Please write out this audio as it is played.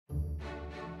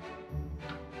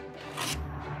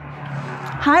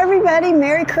Hi everybody,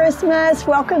 Merry Christmas.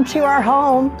 Welcome to our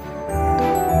home.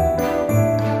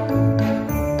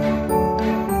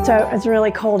 So it's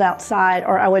really cold outside,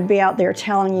 or I would be out there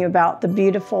telling you about the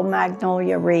beautiful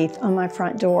magnolia wreath on my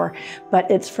front door,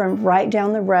 but it's from right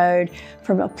down the road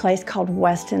from a place called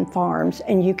Weston Farms,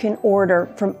 and you can order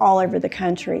from all over the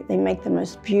country. They make the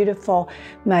most beautiful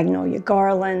magnolia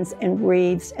garlands and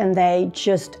wreaths, and they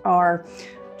just are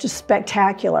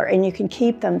spectacular, and you can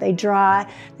keep them. They dry,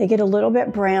 they get a little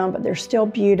bit brown, but they're still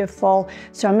beautiful.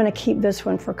 So I'm going to keep this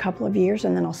one for a couple of years,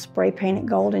 and then I'll spray paint it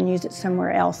gold and use it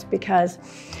somewhere else because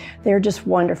they're just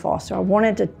wonderful. So I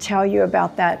wanted to tell you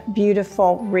about that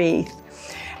beautiful wreath.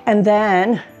 And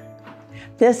then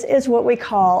this is what we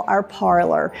call our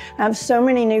parlor. I have so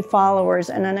many new followers,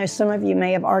 and I know some of you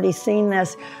may have already seen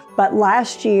this, but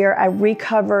last year I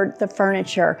recovered the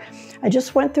furniture. I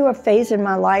just went through a phase in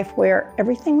my life where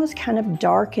everything was kind of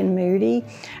dark and moody,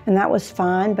 and that was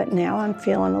fine, but now I'm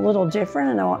feeling a little different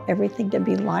and I want everything to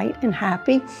be light and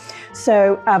happy.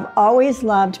 So I've always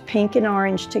loved pink and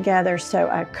orange together, so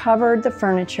I covered the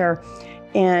furniture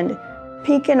in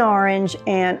pink and orange,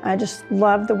 and I just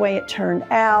love the way it turned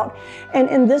out. And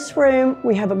in this room,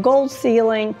 we have a gold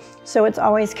ceiling, so it's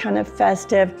always kind of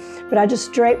festive, but I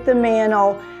just draped the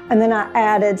mantle, and then I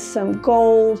added some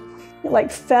gold,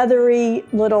 like feathery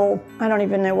little, I don't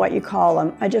even know what you call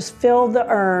them. I just filled the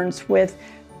urns with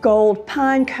gold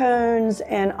pine cones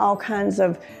and all kinds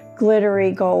of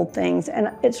glittery gold things.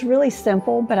 And it's really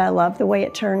simple, but I love the way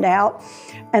it turned out.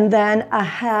 And then I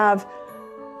have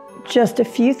just a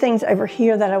few things over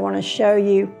here that I want to show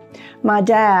you. My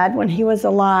dad, when he was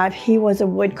alive, he was a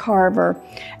wood carver,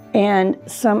 and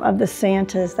some of the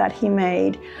Santas that he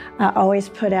made, I always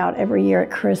put out every year at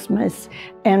Christmas.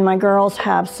 And my girls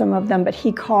have some of them, but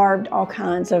he carved all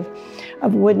kinds of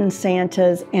wooden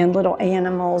Santas and little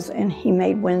animals, and he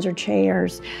made Windsor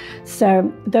chairs.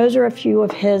 So those are a few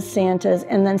of his Santas.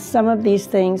 And then some of these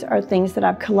things are things that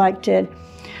I've collected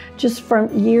just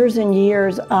from years and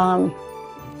years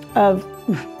of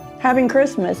having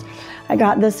Christmas. I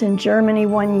got this in Germany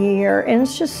one year, and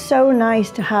it's just so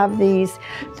nice to have these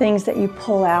things that you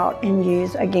pull out and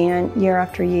use again year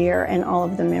after year, and all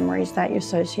of the memories that you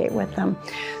associate with them.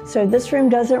 So this room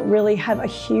doesn't really have a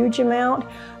huge amount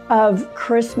of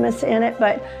Christmas in it,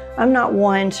 but I'm not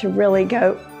one to really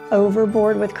go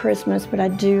overboard with Christmas, but I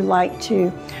do like to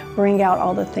bring out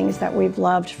all the things that we've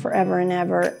loved forever and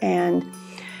ever and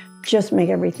just make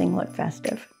everything look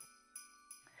festive.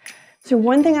 So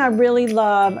one thing I really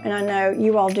love, and I know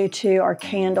you all do too, are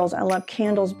candles. I love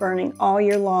candles burning all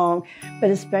year long,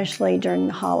 but especially during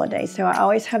the holidays. So I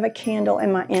always have a candle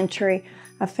in my entry.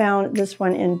 I found this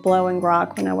one in Blowing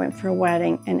Rock when I went for a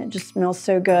wedding, and it just smells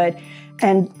so good.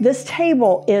 And this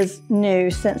table is new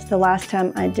since the last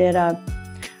time I did a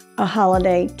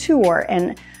holiday tour,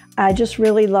 and I just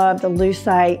really love the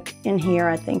lucite in here.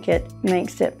 I think it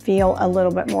makes it feel a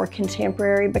little bit more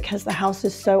contemporary because the house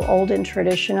is so old and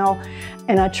traditional,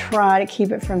 and I try to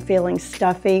keep it from feeling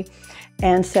stuffy.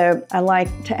 And so I like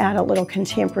to add a little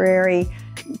contemporary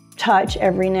touch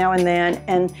every now and then.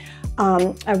 And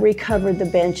I recovered the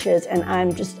benches, and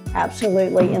I'm just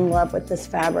absolutely in love with this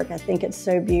fabric. I think it's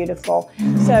so beautiful.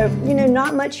 So, you know,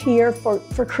 not much here for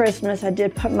Christmas. I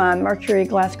did put my Mercury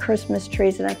glass Christmas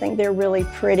trees, and I think they're really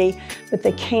pretty. But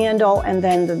the candle and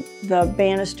then the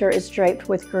banister is draped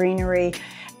with greenery,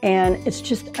 and it's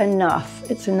just enough.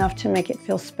 It's enough to make it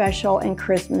feel special and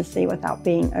Christmassy without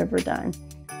being overdone.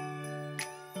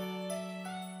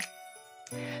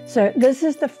 So this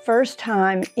is the first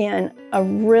time in a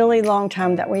really long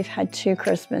time that we've had 2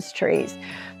 Christmas trees.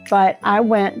 But I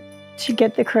went to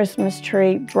get the Christmas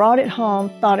tree, brought it home,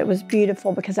 thought it was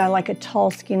beautiful because I like a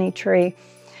tall, skinny tree,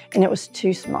 and it was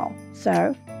too small.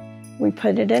 So we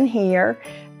put it in here,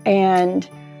 and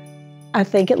I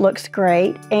think it looks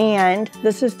great. And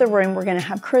this is the room we're gonna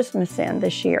have Christmas in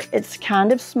this year. It's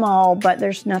kind of small, but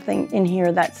there's nothing in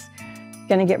here that's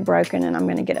gonna get broken and I'm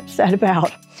gonna get upset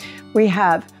about. We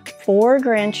have 4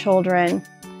 grandchildren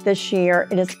this year.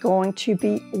 It is going to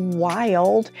be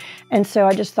wild. And so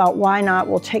I just thought, why not?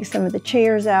 We'll take some of the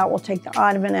chairs out, we'll take the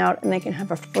ottoman out, and they can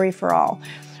have a free-for-all.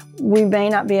 We may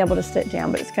not be able to sit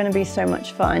down, but it's going to be so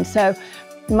much fun. So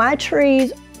my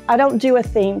trees, I don't do a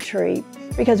theme tree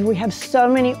because we have so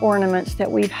many ornaments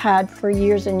that we've had for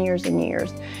years and years and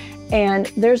years. And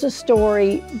there's a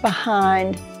story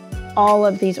behind all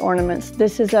of these ornaments.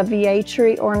 This is a VA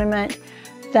tree ornament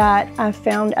that I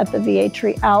found at the VA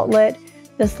tree outlet.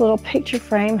 This little picture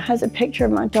frame has a picture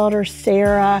of my daughter,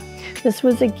 Sarah. This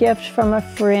was a gift from a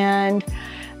friend.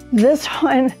 This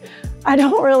one, I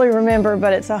don't really remember,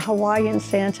 but it's a Hawaiian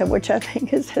Santa, which I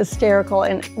think is hysterical,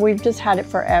 and we've just had it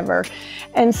forever.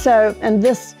 And so,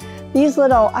 these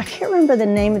little, I can't remember the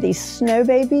name of these, snow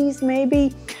babies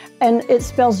maybe, and it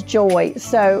spells joy.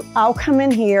 So I'll come in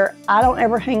here, I don't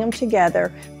ever hang them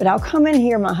together, but I'll come in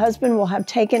here, my husband will have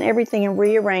taken everything and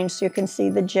rearranged so you can see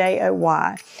the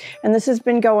J-O-Y. And this has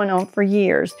been going on for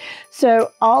years.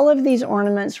 So all of these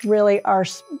ornaments really are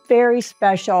very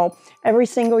special. Every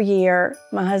single year,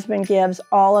 my husband gives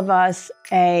all of us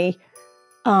a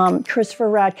Christopher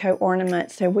Radko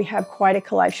ornament. So we have quite a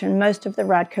collection. Most of the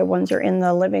Radko ones are in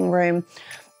the living room.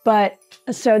 But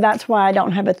so that's why I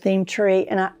don't have a theme tree,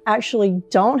 and I actually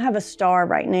don't have a star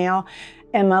right now.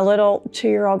 And my little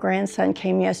 2-year-old grandson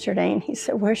came yesterday and he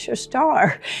said, "Where's your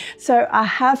star?" So I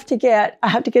have to get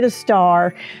a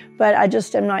star, but I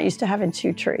just am not used to having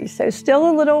 2 trees. So still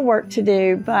a little work to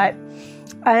do, but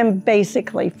I'm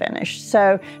basically finished.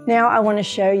 So now I want to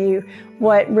show you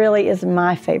what really is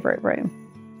my favorite room.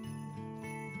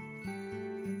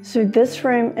 So this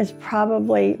room is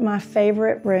probably my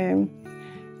favorite room.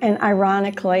 And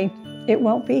ironically, it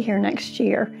won't be here next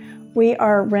year. We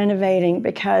are renovating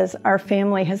because our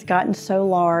family has gotten so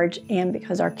large and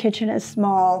because our kitchen is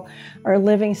small, our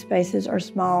living spaces are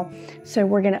small. So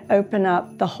we're going to open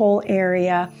up the whole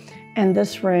area, and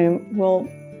this room will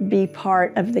be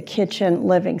part of the kitchen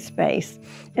living space.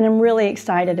 And I'm really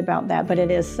excited about that, but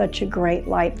it is such a great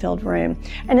light-filled room.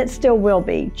 And it still will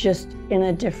be, just in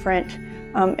a different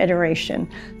iteration.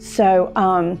 So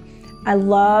I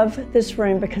love this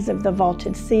room because of the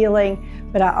vaulted ceiling,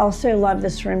 but I also love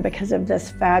this room because of this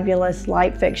fabulous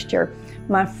light fixture.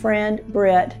 My friend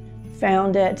Britt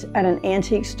found it at an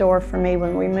antique store for me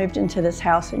when we moved into this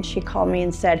house, and she called me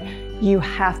and said, "You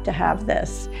have to have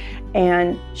this."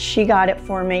 And she got it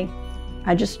for me.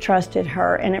 I just trusted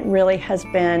her, and it really has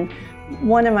been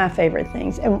one of my favorite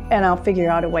things, and I'll figure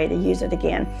out a way to use it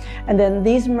again. And then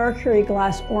these mercury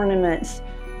glass ornaments,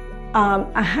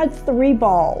 I had 3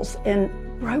 balls and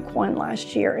broke one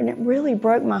last year, and it really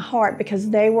broke my heart because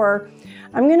they were,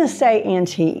 I'm gonna say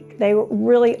antique. They were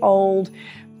really old,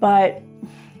 but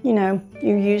you know,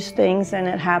 you use things and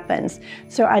it happens.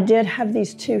 So I did have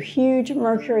these 2 huge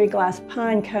mercury glass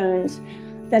pine cones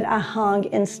that I hung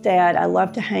instead. I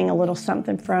love to hang a little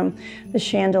something from the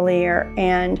chandelier.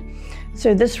 And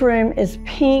so this room is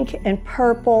pink and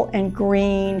purple and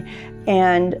green,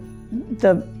 and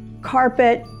the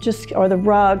carpet or the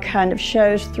rug kind of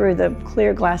shows through the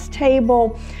clear glass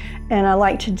table. And I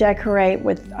like to decorate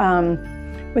with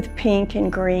pink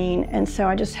and green. And so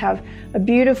I just have a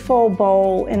beautiful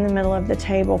bowl in the middle of the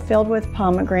table filled with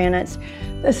pomegranates.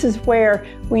 This is where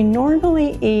we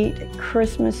normally eat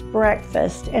Christmas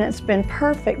breakfast, and it's been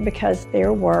perfect because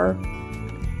there were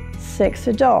 6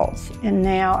 adults. And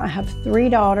now I have 3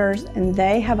 daughters, and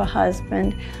they have a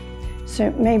husband. So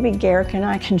maybe Garrick and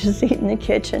I can just eat in the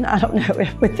kitchen, I don't know,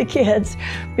 with the kids,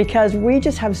 because we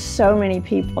just have so many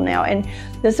people now. And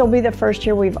this will be the first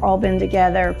year we've all been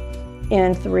together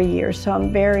in 3 years. So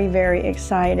I'm very, very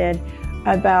excited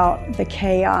about the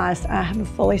chaos. I have a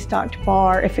fully stocked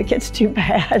bar if it gets too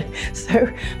bad, so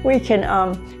we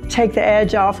can take the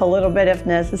edge off a little bit if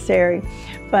necessary.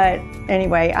 But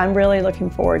anyway, I'm really looking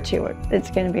forward to it.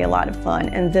 It's going to be a lot of fun,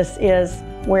 and this is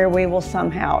where we will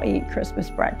somehow eat Christmas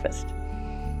breakfast.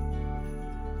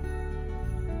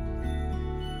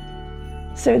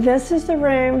 So this is the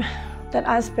room that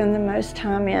I spend the most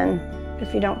time in,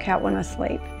 if you don't count when I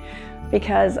sleep,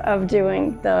 because of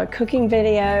doing the cooking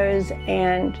videos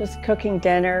and just cooking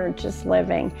dinner, just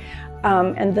living.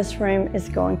 And this room is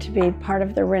going to be part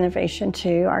of the renovation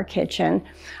to our kitchen.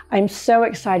 I'm so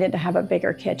excited to have a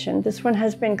bigger kitchen. This one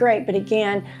has been great, but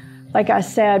again, like I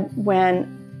said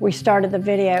when we started the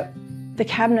video, the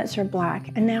cabinets are black,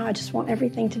 and now I just want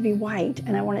everything to be white,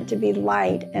 and I want it to be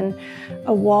light and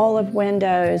a wall of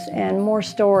windows and more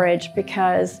storage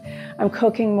because I'm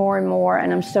cooking more and more,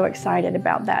 and I'm so excited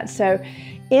about that. So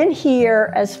in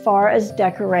here, as far as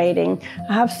decorating,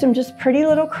 I have some just pretty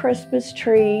little Christmas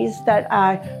trees that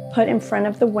I put in front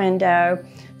of the window,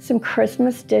 some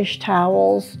Christmas dish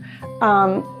towels.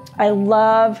 I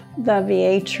love the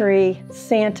Vietri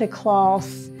Santa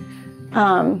Claus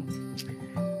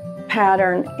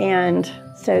pattern, and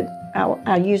so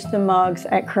I use the mugs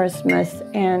at Christmas,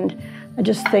 and I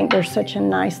just think they're such a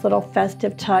nice little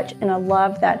festive touch. And I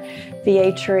love that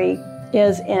Vietri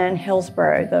is in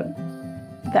Hillsboro.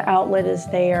 The outlet is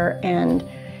there, and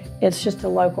it's just a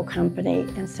local company,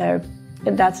 and so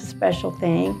that's a special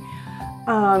thing.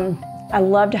 I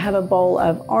love to have a bowl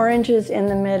of oranges in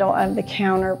the middle of the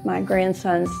counter. My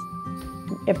grandsons,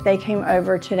 if they came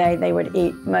over today, they would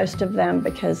eat most of them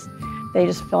because they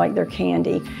just feel like they're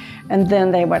candy. and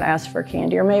then they would ask for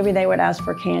candy. Or maybe they would ask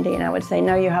for candy and I would say,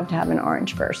 no, you have to have an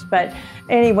orange first. But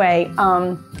anyway,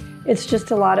 it's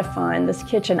just a lot of fun, this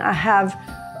kitchen. I have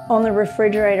on the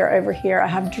refrigerator over here, I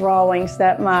have drawings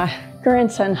that my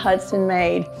grandson Hudson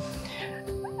made.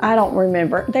 I don't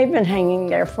remember. They've been hanging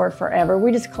there for forever.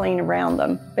 We just clean around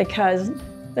them because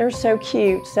they're so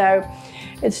cute. So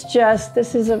it's just,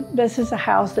 this is a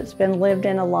house that's been lived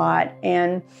in a lot,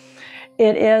 and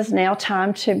it is now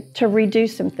time to redo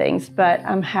some things, but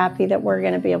I'm happy that we're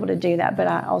going to be able to do that. But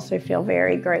I also feel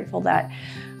very grateful that,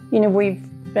 you know, we've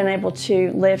been able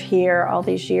to live here all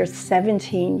these years,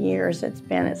 17 years it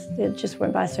just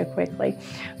went by so quickly.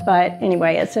 But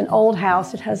anyway, it's an old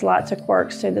house. It has lots of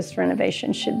quirks, so this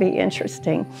renovation should be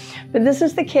interesting. But this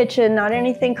is the kitchen, not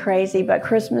anything crazy, but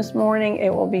Christmas morning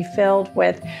it will be filled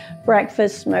with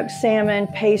breakfast, smoked salmon,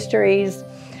 pastries,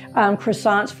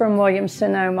 croissants from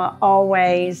Williams-Sonoma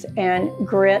always, and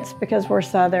grits because we're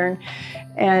Southern,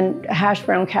 and hash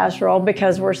brown casserole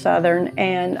because we're Southern,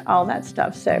 and all that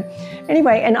stuff. So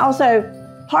anyway, and also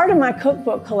part of my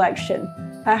cookbook collection,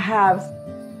 I have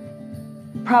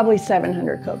probably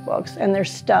 700 cookbooks, and they're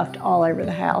stuffed all over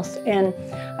the house, and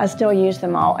I still use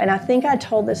them all. And I think I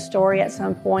told this story at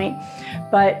some point,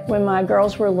 but when my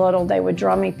girls were little, they would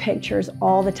draw me pictures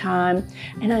all the time,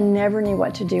 and I never knew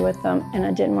what to do with them, and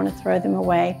I didn't want to throw them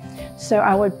away. So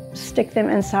I would stick them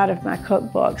inside of my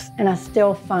cookbooks, and I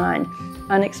still find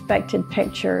unexpected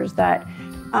pictures that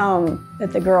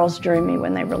the girls drew me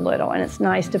when they were little. And it's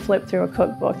nice to flip through a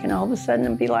cookbook and all of a sudden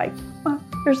and be like, oh,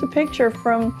 there's a picture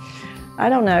from, I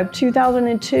don't know,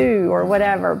 2002 or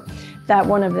whatever, that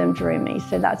one of them drew me.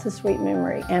 So that's a sweet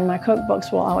memory. And my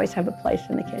cookbooks will always have a place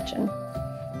in the kitchen.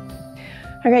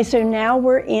 Okay, so now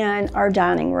we're in our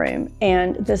dining room,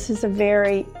 and this is a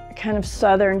very kind of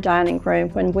Southern dining room.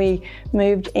 When we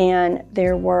moved in,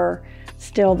 there were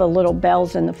still the little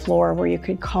bells in the floor where you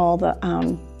could call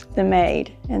the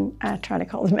maid, and I try to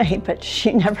call the maid, but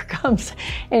she never comes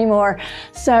anymore.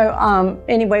 So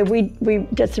anyway, we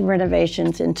did some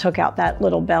renovations and took out that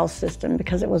little bell system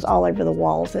because it was all over the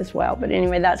walls as well. But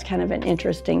anyway, that's kind of an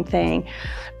interesting thing.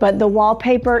 But the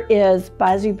wallpaper is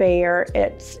by Zubair.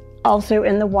 It's also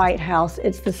in the White House.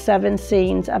 It's the 7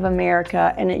 Scenes of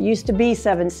America, and it used to be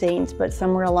 7 scenes, but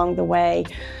somewhere along the way,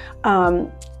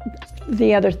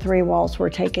 the other 3 walls were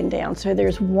taken down. So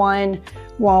there's one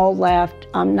wall left,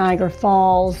 Niagara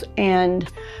Falls, and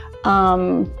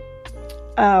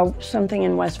something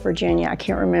in West Virginia, I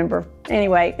can't remember.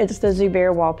 Anyway, it's the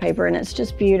Zubair wallpaper, and it's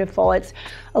just beautiful. It's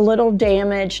a little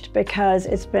damaged because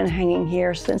it's been hanging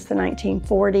here since the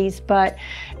 1940s, but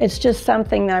it's just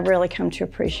something that I've really come to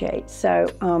appreciate. So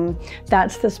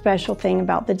that's the special thing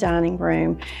about the dining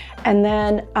room. And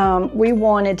then we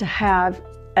wanted to have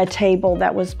a table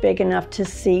that was big enough to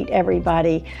seat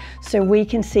everybody. So we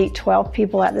can seat 12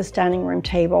 people at this dining room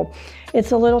table.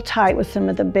 It's a little tight with some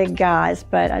of the big guys,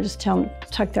 but I just tell them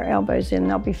tuck their elbows in,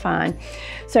 they'll be fine.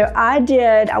 So I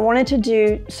wanted to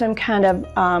do some kind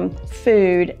of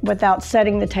food without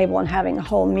setting the table and having a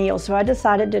whole meal. So I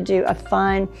decided to do a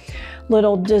fun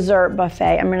little dessert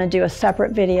buffet. I'm gonna do a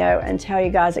separate video and tell you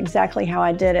guys exactly how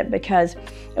I did it, because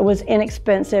it was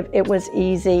inexpensive, it was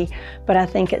easy, but I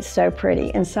think it's so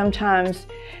pretty. And sometimes,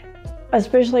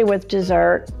 especially with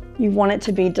dessert, you want it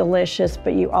to be delicious,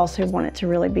 but you also want it to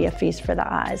really be a feast for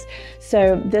the eyes.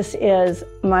 So this is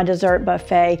my dessert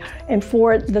buffet. And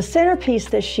for the centerpiece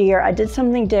this year, I did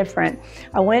something different.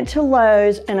 I went to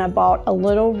Lowe's and I bought a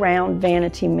little round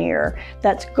vanity mirror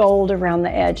that's gold around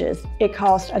the edges. It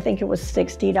cost, I think it was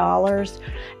 $60.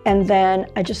 And then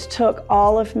I just took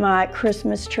all of my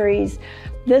Christmas trees.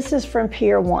 This is from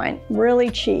Pier 1, really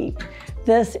cheap.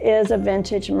 This is a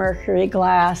vintage Mercury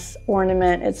glass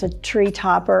ornament. It's a tree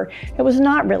topper. It was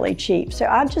not really cheap. So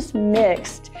I've just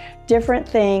mixed different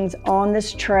things on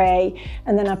this tray,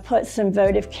 and then I put some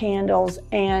votive candles,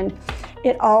 and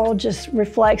it all just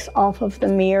reflects off of the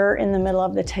mirror in the middle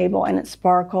of the table, and it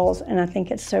sparkles, and I think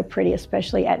it's so pretty,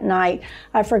 especially at night.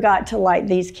 I forgot to light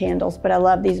these candles, but I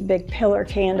love these big pillar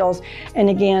candles, and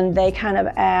again, they kind of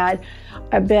add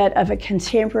a bit of a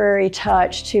contemporary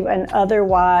touch to an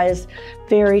otherwise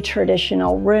very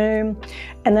traditional room.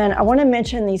 And then I want to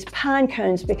mention these pine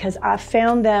cones because I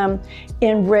found them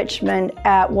in Richmond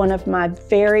at one of my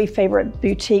very favorite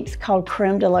boutiques called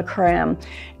Creme de la Creme.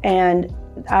 And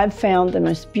I've found the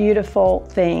most beautiful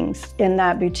things in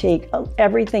that boutique.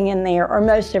 Everything in there, or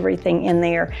most everything in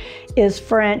there, is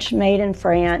French, made in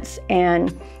France,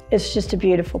 and it's just a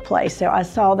beautiful place. So I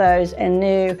saw those and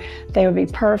knew they would be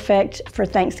perfect for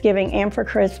Thanksgiving and for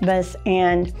Christmas,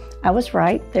 and I was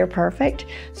right, they're perfect.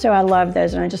 So I love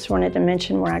those, and I just wanted to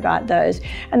mention where I got those.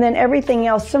 And then everything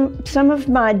else, some of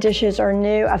my dishes are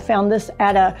new. I found this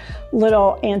at a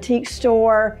little antique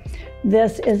store.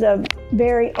 This is a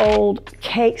very old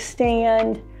cake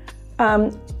stand.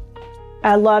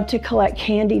 I love to collect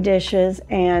candy dishes,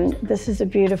 and this is a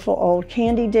beautiful old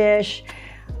candy dish,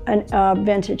 a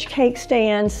vintage cake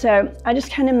stand. So I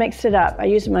just kind of mix it up. I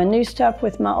use my new stuff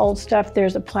with my old stuff.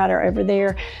 There's a platter over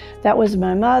there. That was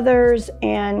my mother's,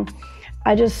 and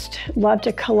I just love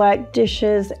to collect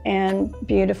dishes and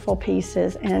beautiful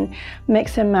pieces and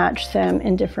mix and match them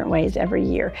in different ways every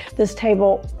year. This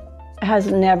table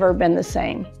has never been the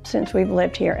same since we've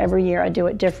lived here. Every year I do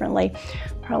it differently,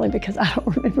 probably because I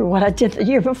don't remember what I did the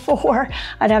year before.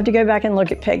 I'd have to go back and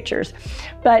look at pictures.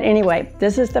 But anyway,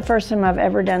 this is the first time I've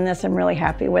ever done this. I'm really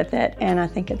happy with it, and I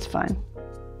think it's fun.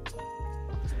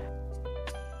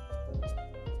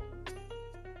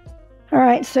 All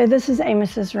right, so this is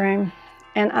Amos's room,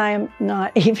 and I am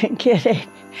not even kidding.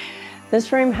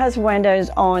 This room has windows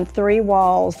on 3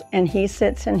 walls, and he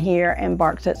sits in here and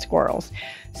barks at squirrels.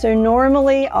 So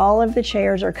normally all of the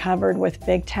chairs are covered with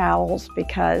big towels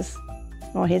because,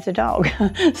 well, he's a dog.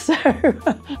 So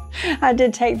I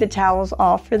did take the towels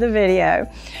off for the video,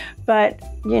 but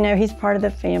you know, he's part of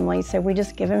the family, so we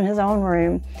just give him his own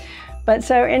room. But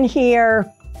so in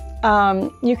here,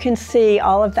 you can see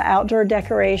all of the outdoor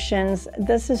decorations.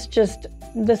 This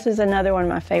is another one of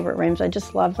my favorite rooms. I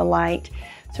just love the light.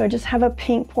 So I just have a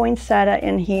pink poinsettia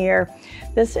in here.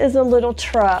 This is a little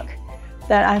truck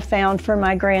that I found for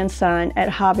my grandson at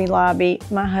Hobby Lobby.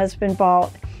 My husband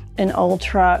bought an old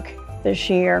truck this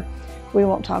year. We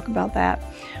won't talk about that.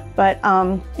 But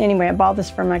anyway, I bought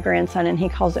this for my grandson, and he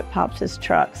calls it Pops'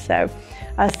 truck. So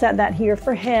I set that here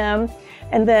for him.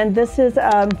 And then this is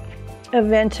a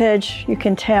vintage, you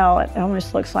can tell, it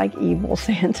almost looks like evil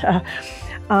Santa.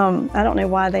 I don't know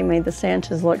why they made the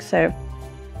Santas look so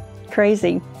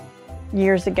crazy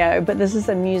years ago, but this is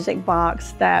a music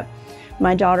box that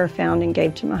my daughter found and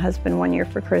gave to my husband one year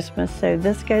for Christmas. So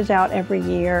this goes out every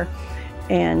year,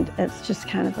 and it's just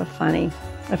kind of a funny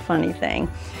thing.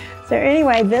 So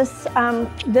anyway, this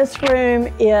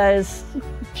room is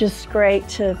just great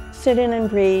to sit in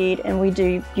and read, and we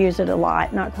do use it a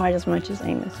lot. Not quite as much as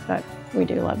Amos, but we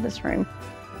do love this room.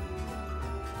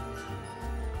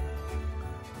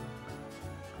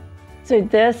 So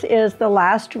this is the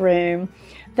last room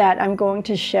that I'm going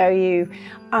to show you.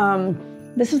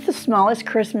 This is the smallest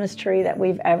Christmas tree that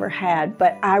we've ever had,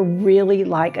 but I really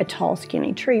like a tall,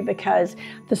 skinny tree because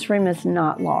this room is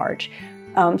not large.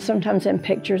 Sometimes in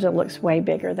pictures it looks way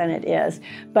bigger than it is,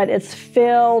 but it's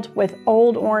filled with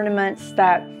old ornaments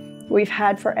that we've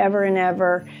had forever and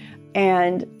ever,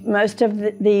 and most of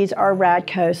these are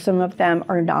Radco, some of them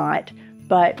are not,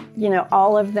 but you know,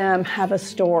 all of them have a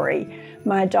story.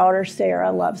 My daughter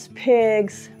Sarah loves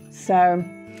pigs, so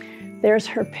there's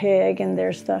her pig, and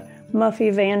there's the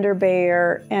Muffy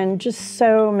Vanderbeer, and just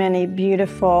so many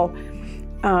beautiful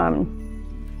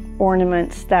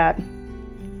ornaments that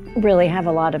really have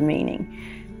a lot of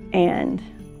meaning. And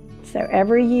so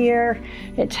every year,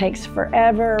 it takes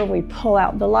forever. We pull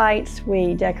out the lights,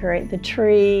 we decorate the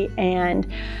tree,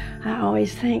 and I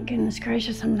always think, goodness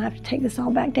gracious, I'm gonna have to take this all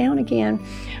back down again.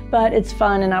 But it's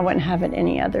fun, and I wouldn't have it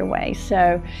any other way.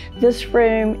 So this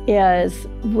room is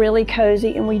really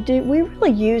cozy, and we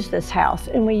really use this house,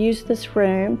 and we use this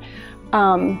room.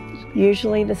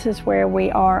 Usually this is where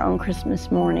we are on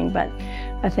Christmas morning, but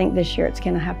I think this year it's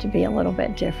gonna have to be a little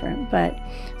bit different. But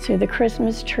so the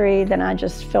Christmas tree, then I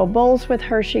just fill bowls with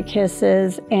Hershey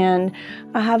Kisses, and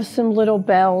I have some little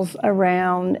bells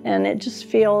around, and it just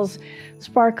feels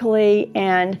sparkly.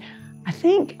 And I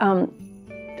think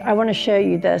I want to show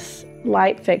you this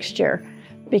light fixture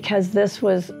because this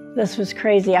was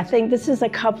crazy. I think this is a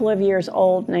couple of years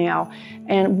old now,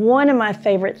 and one of my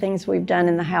favorite things we've done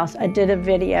in the house, I did a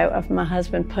video of my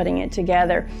husband putting it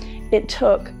together. It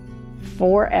took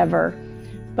forever,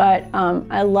 but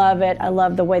I love it. I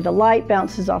love the way the light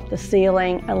bounces off the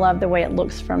ceiling. I love the way it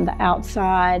looks from the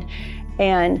outside.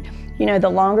 And you know, the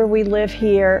longer we live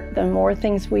here, the more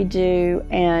things we do,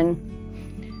 and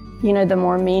you know, the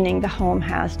more meaning the home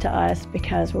has to us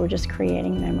because we're just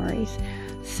creating memories.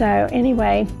 So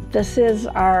anyway, this is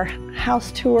our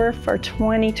house tour for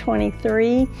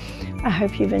 2023. I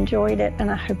hope you've enjoyed it,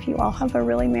 and I hope you all have a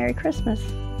really Merry Christmas.